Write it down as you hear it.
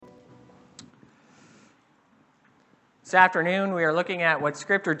This afternoon we are looking at what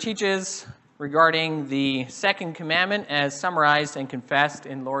Scripture teaches regarding the second commandment as summarized and confessed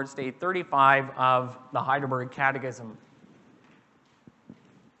in Lord's Day 35 of the Heidelberg Catechism.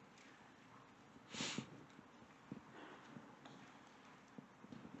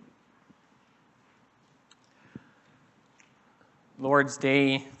 Lord's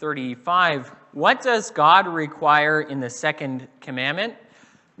Day 35. What does God require in the second commandment?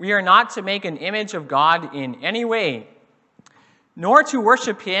 We are not to make an image of God in any way, nor to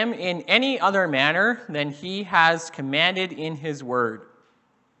worship him in any other manner than he has commanded in his word.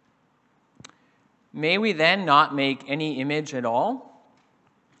 May we then not make any image at all?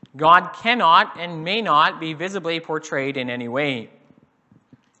 God cannot and may not be visibly portrayed in any way.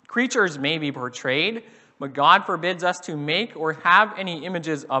 Creatures may be portrayed, but God forbids us to make or have any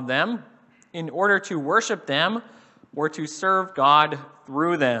images of them in order to worship them or to serve God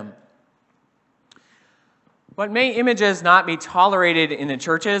through them. But may images not be tolerated in the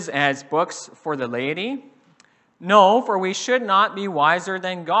churches as books for the laity? No, for we should not be wiser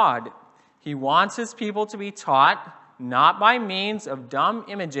than God. He wants his people to be taught, not by means of dumb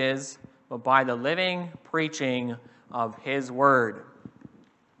images, but by the living preaching of his word.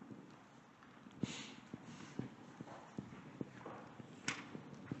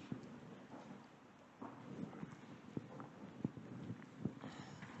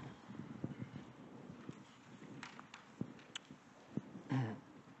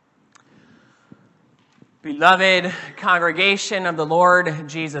 Beloved congregation of the Lord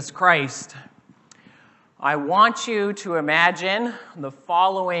Jesus Christ, I want you to imagine the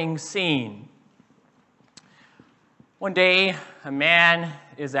following scene. One day, a man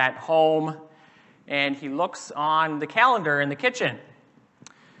is at home and he looks on the calendar in the kitchen.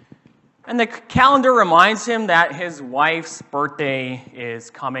 And the calendar reminds him that his wife's birthday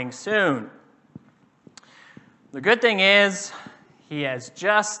is coming soon. The good thing is, he has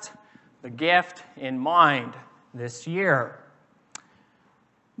just the gift in mind this year.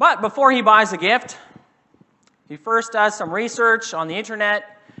 But before he buys a gift, he first does some research on the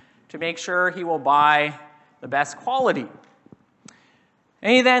internet to make sure he will buy the best quality.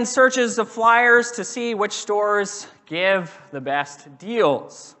 And he then searches the flyers to see which stores give the best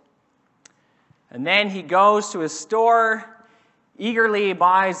deals. And then he goes to his store, eagerly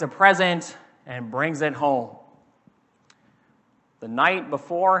buys a present, and brings it home. The night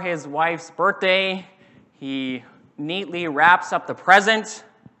before his wife's birthday, he neatly wraps up the present.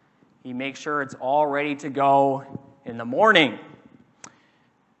 He makes sure it's all ready to go in the morning.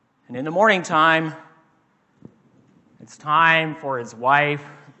 And in the morning time, it's time for his wife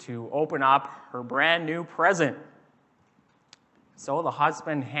to open up her brand new present. So the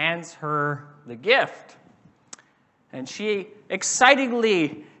husband hands her the gift. And she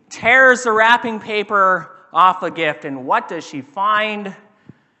excitedly tears the wrapping paper off the gift, and what does she find?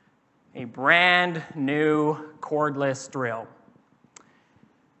 A brand new cordless drill.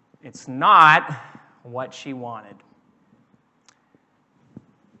 It's not what she wanted.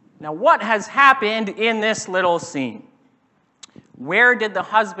 Now, what has happened in this little scene? Where did the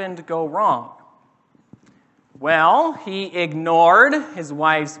husband go wrong? Well, he ignored his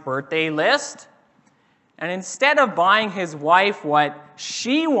wife's birthday list, and instead of buying his wife what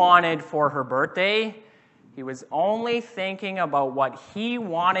she wanted for her birthday, he was only thinking about what he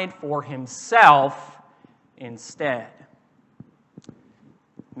wanted for himself instead.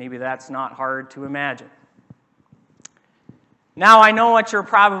 Maybe that's not hard to imagine. Now, I know what you're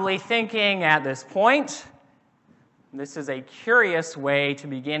probably thinking at this point. This is a curious way to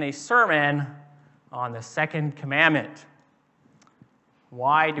begin a sermon on the second commandment.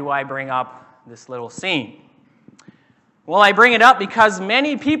 Why do I bring up this little scene? Well, I bring it up because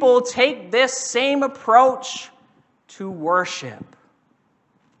many people take this same approach to worship.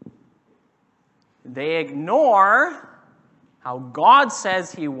 They ignore how God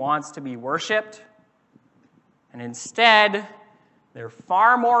says he wants to be worshiped, and instead, they're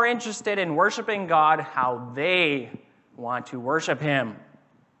far more interested in worshiping God how they want to worship him.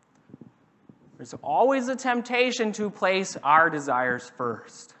 There's always a temptation to place our desires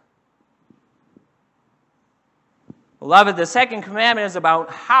first. Beloved, the second commandment is about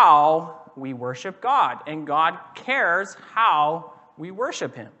how we worship God, and God cares how we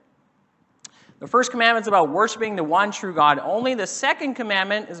worship him. The first commandment is about worshiping the one true God only. The second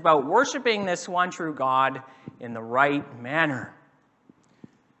commandment is about worshiping this one true God in the right manner.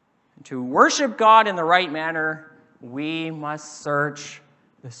 To worship God in the right manner, we must search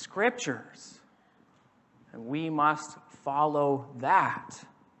the Scriptures, and we must follow that.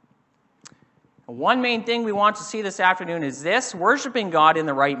 One main thing we want to see this afternoon is this: worshiping God in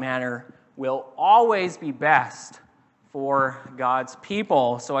the right manner will always be best for God's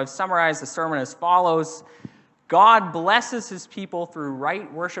people. So I've summarized the sermon as follows. God blesses his people through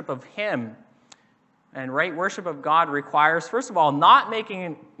right worship of him. And right worship of God requires, first of all, not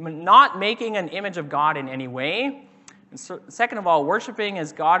making an image of God in any way. And second of all, worshiping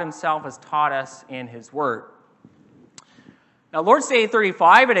as God himself has taught us in his word. Now, Lord's Day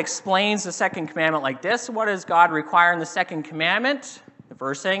 35, it explains the second commandment like this. What does God require in the second commandment? The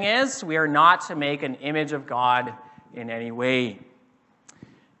first thing is, we are not to make an image of God in any way.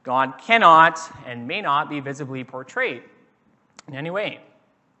 God cannot and may not be visibly portrayed in any way.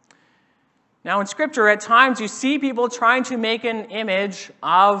 Now, in Scripture, at times you see people trying to make an image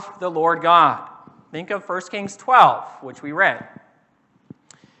of the Lord God. Think of 1 Kings 12, which we read.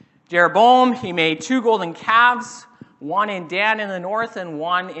 Jeroboam, he made 2 golden calves, one in Dan in the north and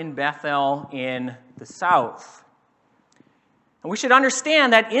one in Bethel in the south. And we should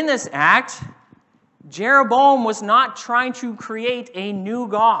understand that in this act, Jeroboam was not trying to create a new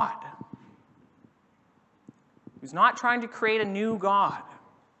God. He was not trying to create a new God.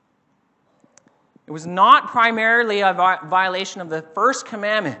 It was not primarily a violation of the first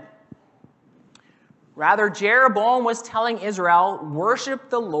commandment. Rather, Jeroboam was telling Israel, worship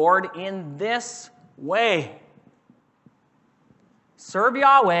the Lord in this way. Serve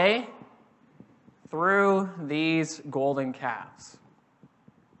Yahweh through these golden calves.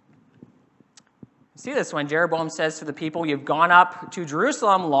 You see this when Jeroboam says to the people, you've gone up to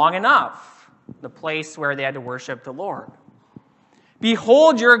Jerusalem long enough, the place where they had to worship the Lord.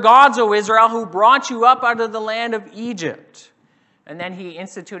 Behold your gods, O Israel, who brought you up out of the land of Egypt. And then he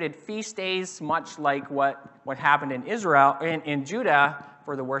instituted feast days, much like what happened in Israel, in Judah,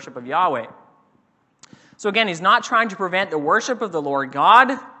 for the worship of Yahweh. So again, he's not trying to prevent the worship of the Lord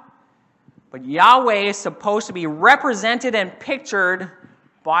God, but Yahweh is supposed to be represented and pictured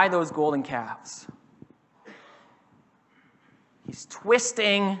by those golden calves. He's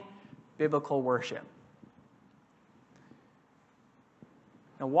twisting biblical worship.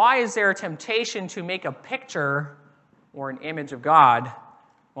 Now, why is there a temptation to make a picture or an image of God?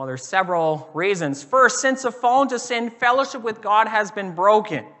 Well, there's several reasons. First, since the fall into sin, fellowship with God has been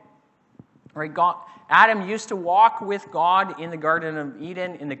broken. Right? Adam used to walk with God in the Garden of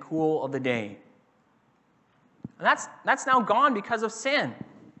Eden in the cool of the day. And that's now gone because of sin.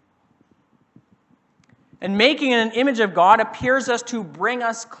 And making an image of God appears to bring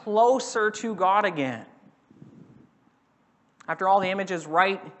us closer to God again. After all, the image is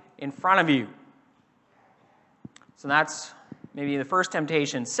right in front of you. So that's maybe the first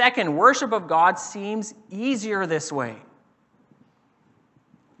temptation. Second, worship of God seems easier this way.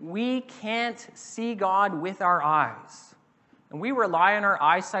 We can't see God with our eyes. And we rely on our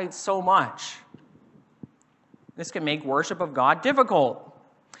eyesight so much. This can make worship of God difficult.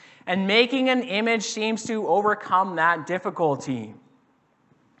 And making an image seems to overcome that difficulty.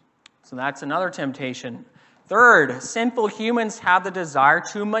 So that's another temptation. Third, sinful humans have the desire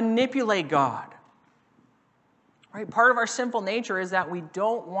to manipulate God. Right? Part of our sinful nature is that we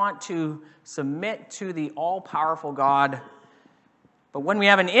don't want to submit to the all-powerful God. But when we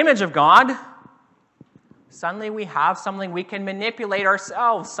have an image of God, suddenly we have something we can manipulate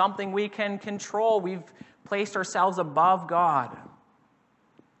ourselves, something we can control. We've placed ourselves above God.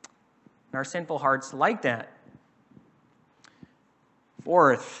 And our sinful hearts like that.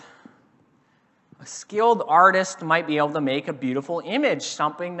 Fourth, a skilled artist might be able to make a beautiful image,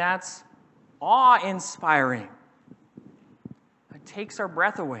 something that's awe-inspiring. It takes our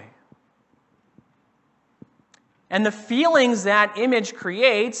breath away. And the feelings that image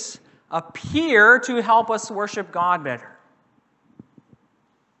creates appear to help us worship God better.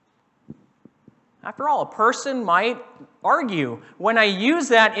 After all, a person might argue, when I use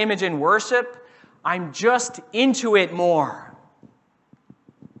that image in worship, I'm just into it more.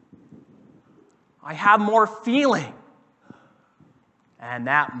 I have more feeling. And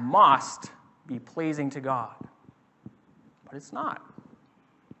that must be pleasing to God. But it's not.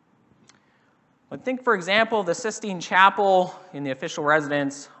 But think, for example, of the Sistine Chapel in the official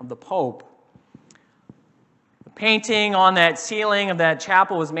residence of the Pope. The painting on that ceiling of that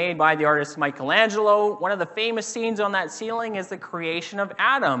chapel was made by the artist Michelangelo. One of the famous scenes on that ceiling is the creation of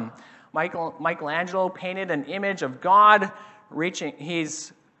Adam. Michelangelo painted an image of God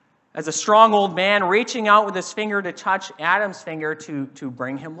he's as a strong old man reaching out with his finger to touch Adam's finger to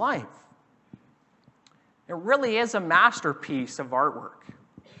bring him life. It really is a masterpiece of artwork.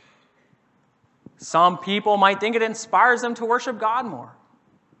 Some people might think it inspires them to worship God more.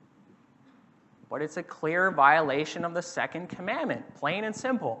 But it's a clear violation of the second commandment, plain and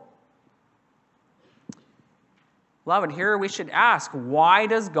simple. Beloved, here we should ask, why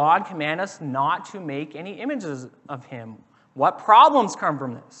does God command us not to make any images of him? What problems come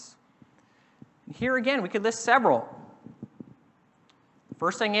from this? Here again, we could list several.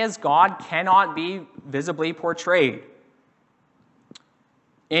 First thing is, God cannot be visibly portrayed.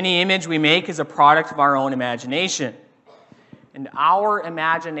 Any image we make is a product of our own imagination. And our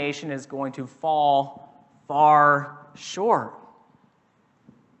imagination is going to fall far short.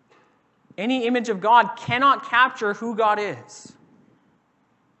 Any image of God cannot capture who God is.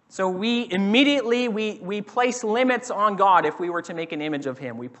 So we immediately, we place limits on God if we were to make an image of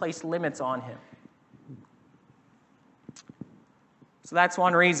him. We place limits on him. So that's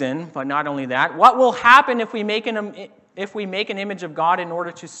one reason, but not only that. What will happen if we make an image of God in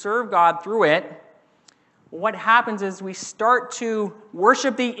order to serve God through it? What happens is we start to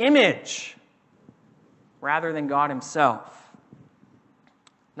worship the image rather than God himself.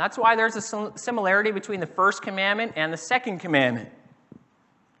 That's why there's a similarity between the first commandment and the second commandment.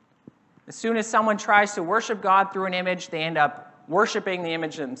 As soon as someone tries to worship God through an image, they end up worshiping the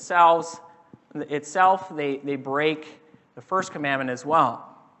image itself. They break the first commandment as well.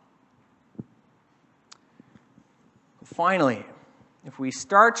 Finally, if we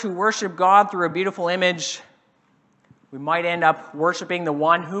start to worship God through a beautiful image, we might end up worshiping the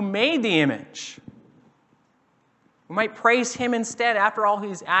one who made the image. We might praise him instead. After all,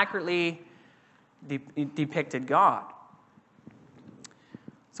 he's accurately depicted God.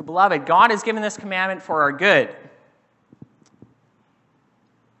 So, beloved, God has given this commandment for our good.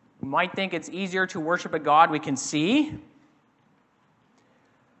 We might think it's easier to worship a God we can see.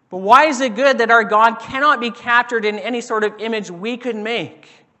 But why is it good that our God cannot be captured in any sort of image we could make?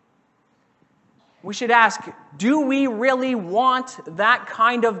 We should ask, do we really want that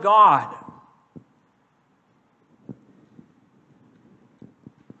kind of God?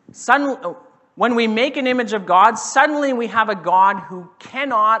 Suddenly, when we make an image of God, suddenly we have a God who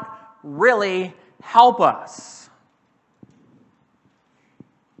cannot really help us.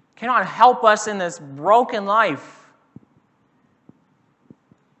 Cannot help us in this broken life.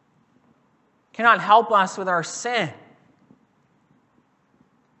 Cannot help us with our sin.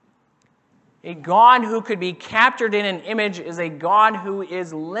 A God who could be captured in an image is a God who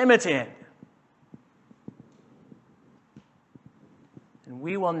is limited. And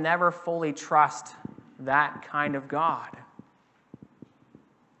we will never fully trust that kind of God.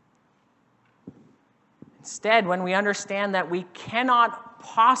 Instead, when we understand that we cannot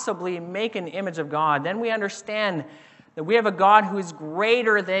possibly make an image of God, then we understand that we have a God who is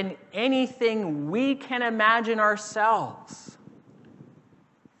greater than anything we can imagine ourselves.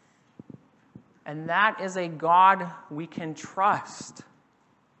 And that is a God we can trust.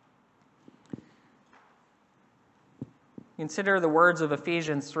 Consider the words of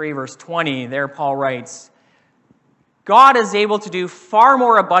Ephesians 3, verse 20. There Paul writes, God is able to do far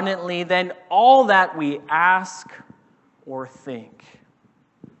more abundantly than all that we ask or think.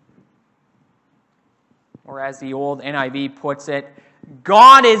 Or as the old NIV puts it,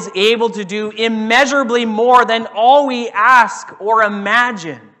 God is able to do immeasurably more than all we ask or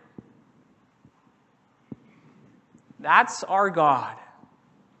imagine. That's our God.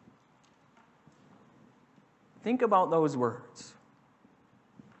 Think about those words.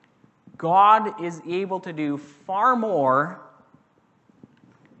 God is able to do far more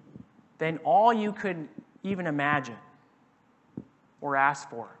than all you could even imagine or ask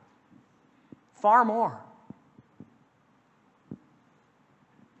for. Far more.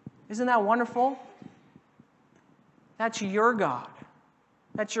 Isn't that wonderful? That's your God.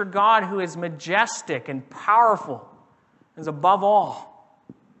 That's your God who is majestic and powerful, is above all.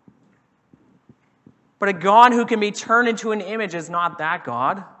 But a God who can be turned into an image is not that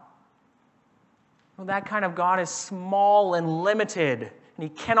God. Well, that kind of God is small and limited, and he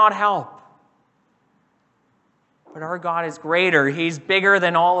cannot help. But our God is greater. He's bigger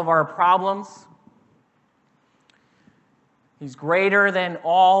than all of our problems. He's greater than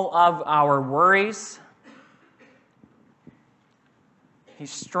all of our worries. He's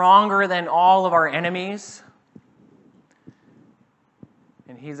stronger than all of our enemies.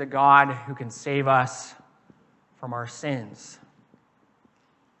 And he's a God who can save us from our sins.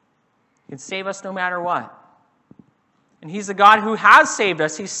 He can save us no matter what. And he's a God who has saved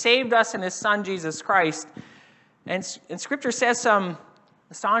us. He saved us in his Son, Jesus Christ. And Scripture says some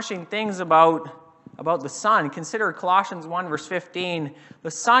astonishing things about the Son. Consider Colossians 1, verse 15.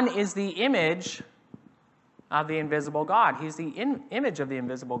 The Son is the image of the invisible God. He's the image of the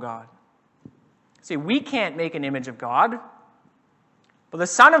invisible God. See, we can't make an image of God. But the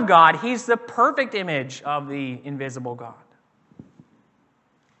Son of God, he's the perfect image of the invisible God.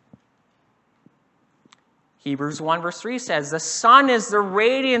 Hebrews 1 verse 3 says, the Son is the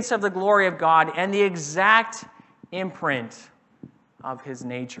radiance of the glory of God and the exact imprint of his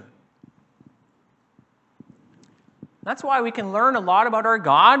nature. That's why we can learn a lot about our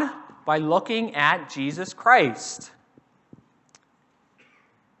God by looking at Jesus Christ.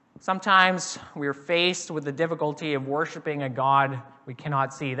 Sometimes we are faced with the difficulty of worshiping a God we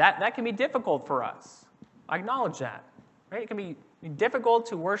cannot see. That can be difficult for us. I acknowledge that. Right? It can be difficult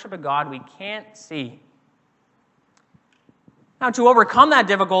to worship a God we can't see. Now, to overcome that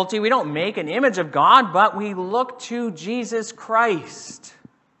difficulty, we don't make an image of God, but we look to Jesus Christ.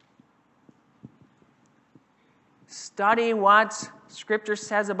 Study what Scripture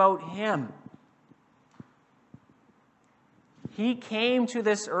says about him. He came to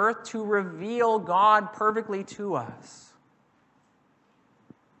this earth to reveal God perfectly to us.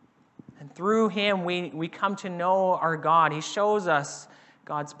 And through him, we come to know our God. He shows us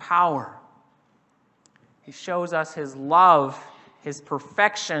God's power. He shows us his love, his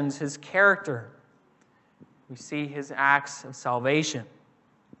perfections, his character. We see his acts of salvation.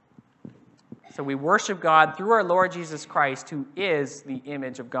 So we worship God through our Lord Jesus Christ, who is the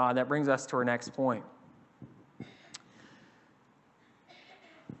image of God. That brings us to our next point.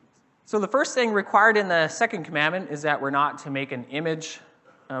 So the first thing required in the second commandment is that we're not to make an image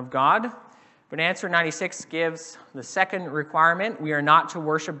of God. But answer 96 gives the second requirement. We are not to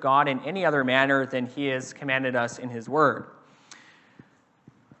worship God in any other manner than he has commanded us in his word.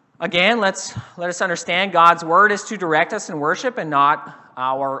 Again, let us understand God's word is to direct us in worship and not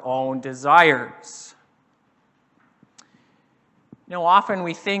our own desires. You know, often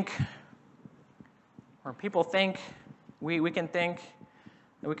we think, or people think, we can think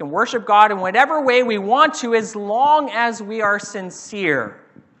that we can worship God in whatever way we want to as long as we are sincere.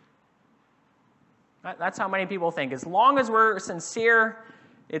 That's how many people think. As long as we're sincere,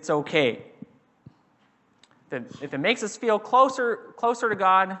 it's okay. If it makes us feel closer to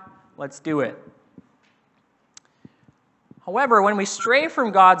God, let's do it. However, when we stray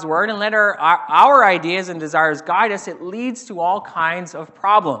from God's word and let our ideas and desires guide us, it leads to all kinds of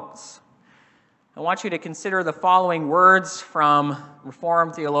problems. I want you to consider the following words from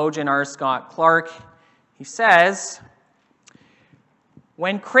Reformed theologian R. Scott Clark. He says,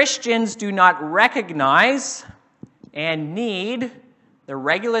 when Christians do not recognize and need the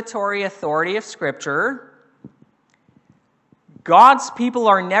regulatory authority of Scripture, God's people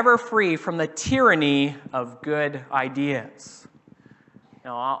are never free from the tyranny of good ideas.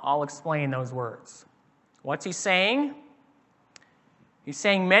 Now, I'll explain those words. What's he saying? He's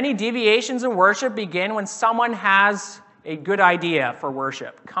saying many deviations in worship begin when someone has a good idea for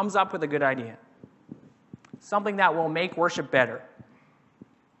worship, comes up with a good idea, something that will make worship better.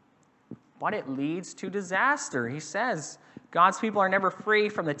 But it leads to disaster. He says God's people are never free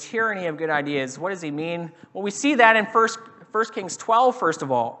from the tyranny of good ideas. What does he mean? Well, we see that in 1 Kings 12, first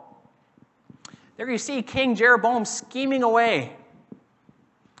of all. There you see King Jeroboam scheming away.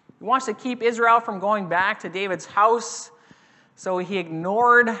 He wants to keep Israel from going back to David's house, so he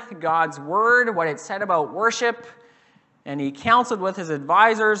ignored God's word, what it said about worship, and he counseled with his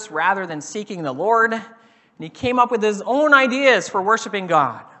advisors rather than seeking the Lord, and he came up with his own ideas for worshiping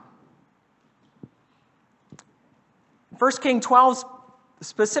God. 1 Kings 12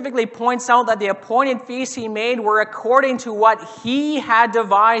 specifically points out that the appointed feasts he made were according to what he had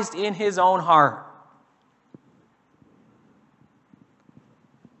devised in his own heart.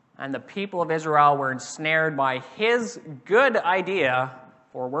 And the people of Israel were ensnared by his good idea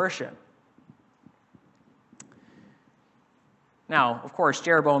for worship. Now, of course,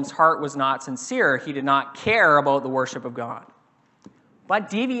 Jeroboam's heart was not sincere. He did not care about the worship of God. But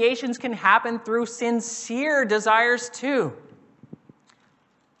deviations can happen through sincere desires too.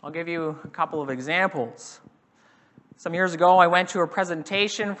 I'll give you a couple of examples. Some years ago, I went to a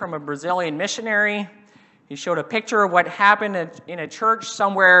presentation from a Brazilian missionary. He showed a picture of what happened in a church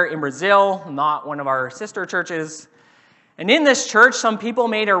somewhere in Brazil, not one of our sister churches. And in this church, some people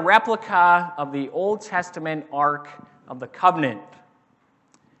made a replica of the Old Testament Ark of the Covenant.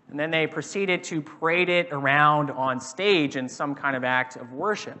 And then they proceeded to parade it around on stage in some kind of act of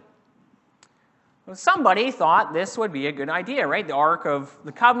worship. Well, somebody thought this would be a good idea, right? The Ark of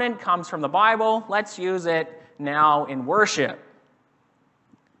the Covenant comes from the Bible. Let's use it now in worship.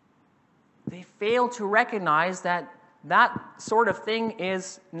 They failed to recognize that that sort of thing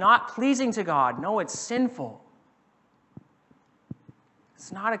is not pleasing to God. No, it's sinful.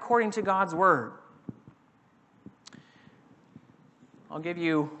 It's not according to God's word. I'll give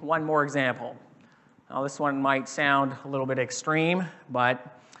you one more example. Now, this one might sound a little bit extreme,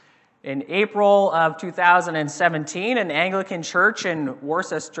 but in April of 2017, an Anglican church in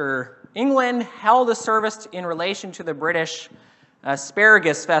Worcester, England held a service in relation to the British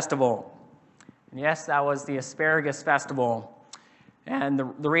Asparagus Festival. And yes, that was the Asparagus Festival. And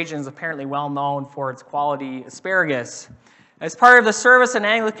the region is apparently well known for its quality asparagus. As part of the service, an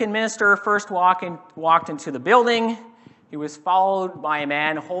Anglican minister first walked into the building. He was followed by a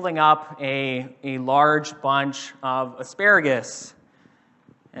man holding up a large bunch of asparagus.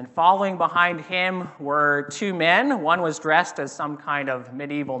 And following behind him were two men. One was dressed as some kind of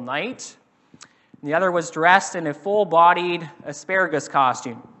medieval knight. The other was dressed in a full-bodied asparagus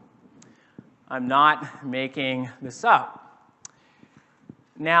costume. I'm not making this up.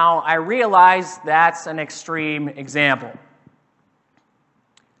 Now, I realize that's an extreme example.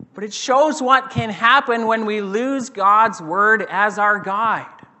 But it shows what can happen when we lose God's word as our guide.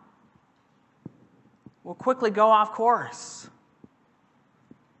 We'll quickly go off course.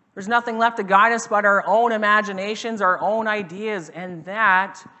 There's nothing left to guide us but our own imaginations, our own ideas, and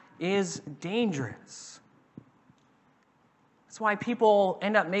that is dangerous. That's why people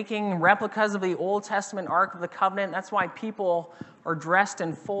end up making replicas of the Old Testament Ark of the Covenant. That's why people are dressed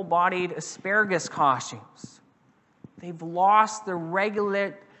in full-bodied asparagus costumes. They've lost the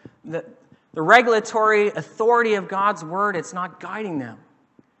regulatory authority of God's word. It's not guiding them.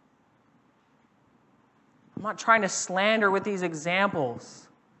 I'm not trying to slander with these examples.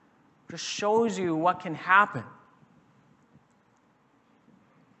 It just shows you what can happen.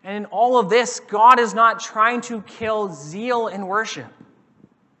 And in all of this, God is not trying to kill zeal in worship.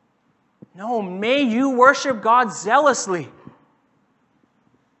 No, may you worship God zealously.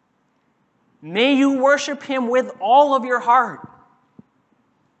 May you worship Him with all of your heart.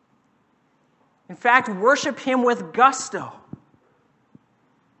 In fact, worship Him with gusto.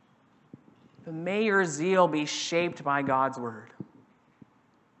 But may your zeal be shaped by God's word.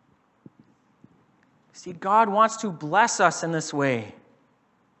 See, God wants to bless us in this way.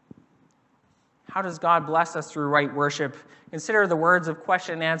 How does God bless us through right worship? Consider the words of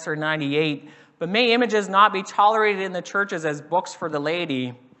question and answer 98. But may images not be tolerated in the churches as books for the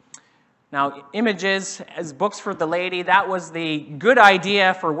laity. Now, images as books for the laity, that was the good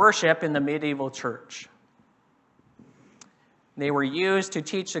idea for worship in the medieval church. They were used to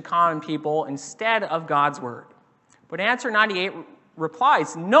teach the common people instead of God's word. But answer 98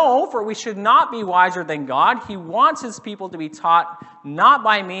 replies, no, for we should not be wiser than God. He wants His people to be taught not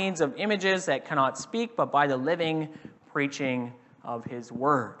by means of images that cannot speak, but by the living preaching of His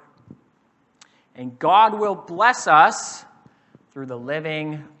word. And God will bless us through the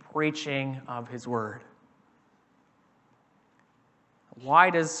living preaching of His word. Why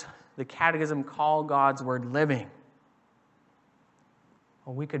does the Catechism call God's word living?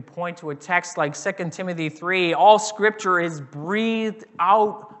 Well, we could point to a text like 2 Timothy 3. All Scripture is breathed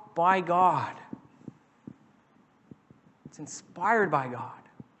out by God. It's inspired by God.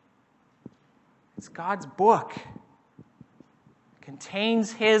 It's God's book. It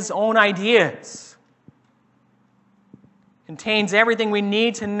contains His own ideas. It contains everything we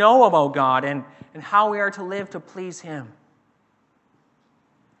need to know about God and how we are to live to please Him.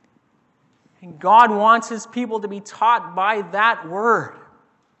 And God wants His people to be taught by that word.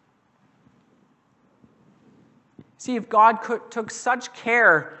 See, if God took such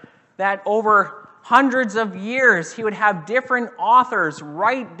care that over hundreds of years He would have different authors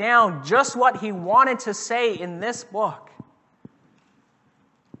write down just what He wanted to say in this book,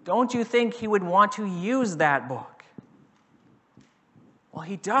 don't you think He would want to use that book? Well,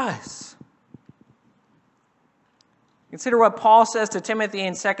 He does. Consider what Paul says to Timothy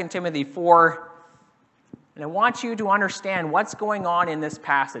in 2 Timothy 4. And I want you to understand what's going on in this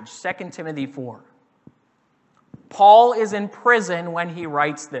passage, 2 Timothy 4. Paul is in prison when he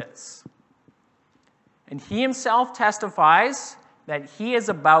writes this. And he himself testifies that he is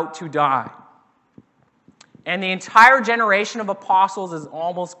about to die. And the entire generation of apostles is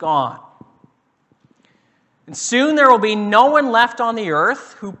almost gone. And soon there will be no one left on the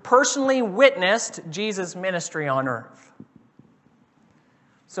earth who personally witnessed Jesus' ministry on earth.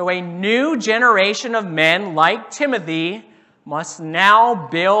 So a new generation of men like Timothy must now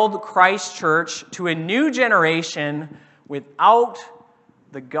build Christ's church to a new generation without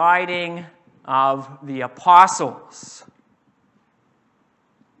the guiding of the apostles.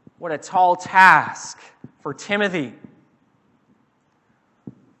 What a tall task for Timothy.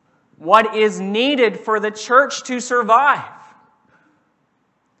 What is needed for the church to survive?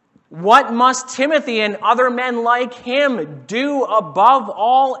 What must Timothy and other men like him do above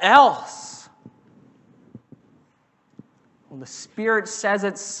all else? Well, the Spirit says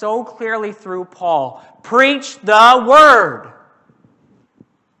it so clearly through Paul. Preach the word.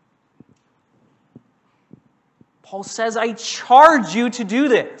 Paul says, I charge you to do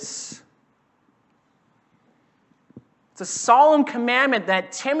this. It's a solemn commandment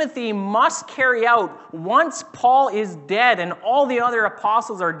that Timothy must carry out once Paul is dead and all the other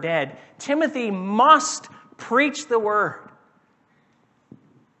apostles are dead. Timothy must preach the word.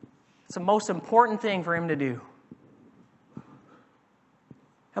 It's the most important thing for him to do.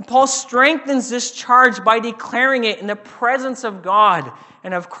 And Paul strengthens this charge by declaring it in the presence of God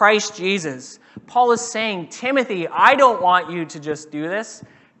and of Christ Jesus. Paul is saying, Timothy, I don't want you to just do this.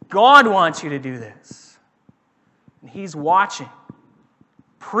 God wants you to do this. And he's watching.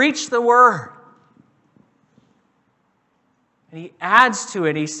 Preach the word. And he adds to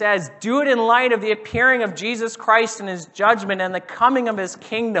it. He says, do it in light of the appearing of Jesus Christ and his judgment and the coming of his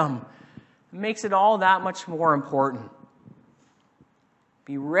kingdom. It makes it all that much more important.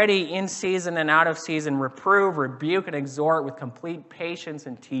 Be ready in season and out of season. Reprove, rebuke, and exhort with complete patience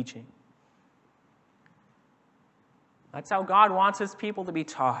and teaching. That's how God wants his people to be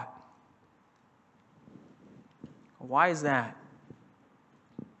taught. Why is that?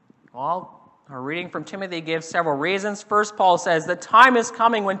 Well, our reading from Timothy gives several reasons. First, Paul says, the time is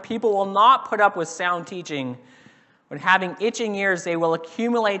coming when people will not put up with sound teaching, but having itching ears, they will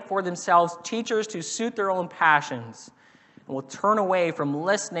accumulate for themselves teachers to suit their own passions, and will turn away from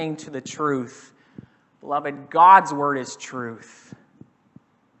listening to the truth. Beloved, God's word is truth.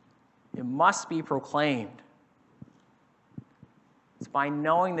 It must be proclaimed. It's by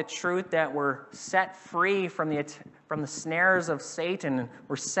knowing the truth that we're set free from the snares of Satan, and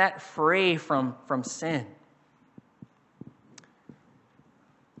we're set free from sin.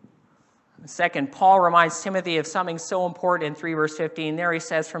 Second, Paul reminds Timothy of something so important in 3 verse 15. There he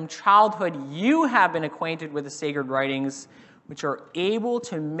says, from childhood you have been acquainted with the sacred writings, which are able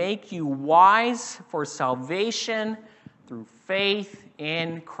to make you wise for salvation through faith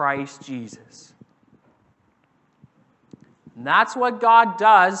in Christ Jesus. And that's what God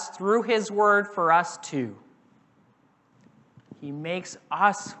does through his word for us too. He makes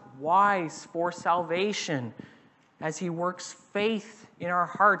us wise for salvation as he works faith in our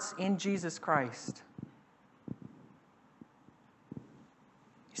hearts in Jesus Christ.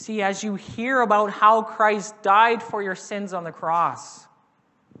 You see, as you hear about how Christ died for your sins on the cross,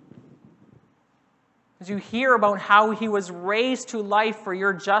 as you hear about how he was raised to life for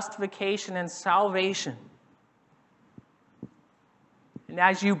your justification and salvation, and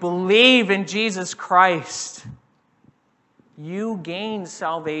as you believe in Jesus Christ, you gain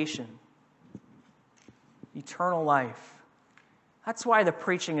salvation, eternal life. That's why the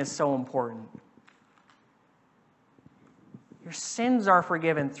preaching is so important. Your sins are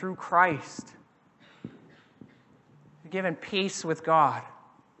forgiven through Christ. You're given peace with God.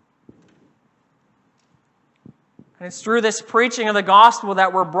 And it's through this preaching of the gospel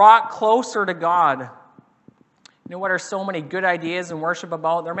that we're brought closer to God. You know what are so many good ideas in worship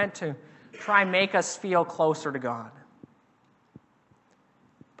about? They're meant to try and make us feel closer to God.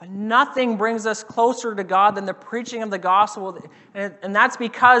 But nothing brings us closer to God than the preaching of the gospel. And that's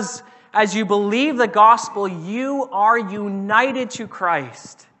because as you believe the gospel, you are united to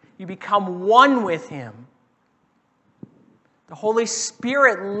Christ. You become one with him. The Holy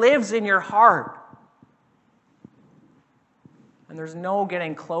Spirit lives in your heart. And there's no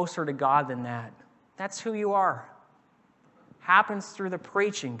getting closer to God than that. That's who you are. Happens through the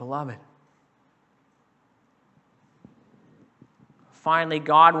preaching, beloved. Finally,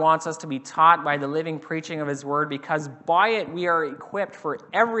 God wants us to be taught by the living preaching of his word, because by it we are equipped for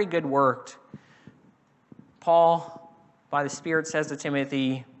every good work. Paul, by the Spirit, says to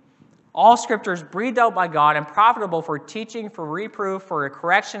Timothy, all scripture is breathed out by God and profitable for teaching, for reproof, for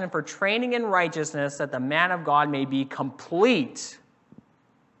correction, and for training in righteousness, that the man of God may be complete,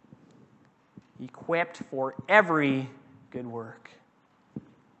 equipped for every good work.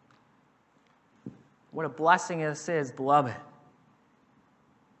 What a blessing this is, beloved.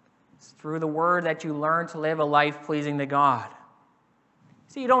 It's through the word that you learn to live a life pleasing to God.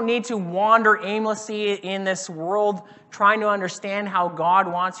 See, you don't need to wander aimlessly in this world trying to understand how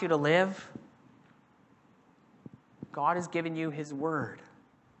God wants you to live. God has given you his word.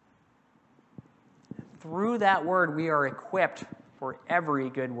 Through that word, we are equipped for every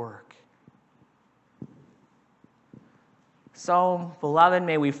good work. So, beloved,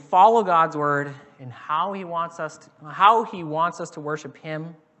 may we follow God's word in how he wants us to worship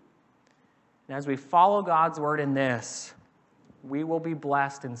him. And as we follow God's word in this, we will be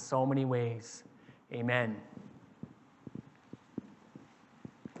blessed in so many ways. Amen.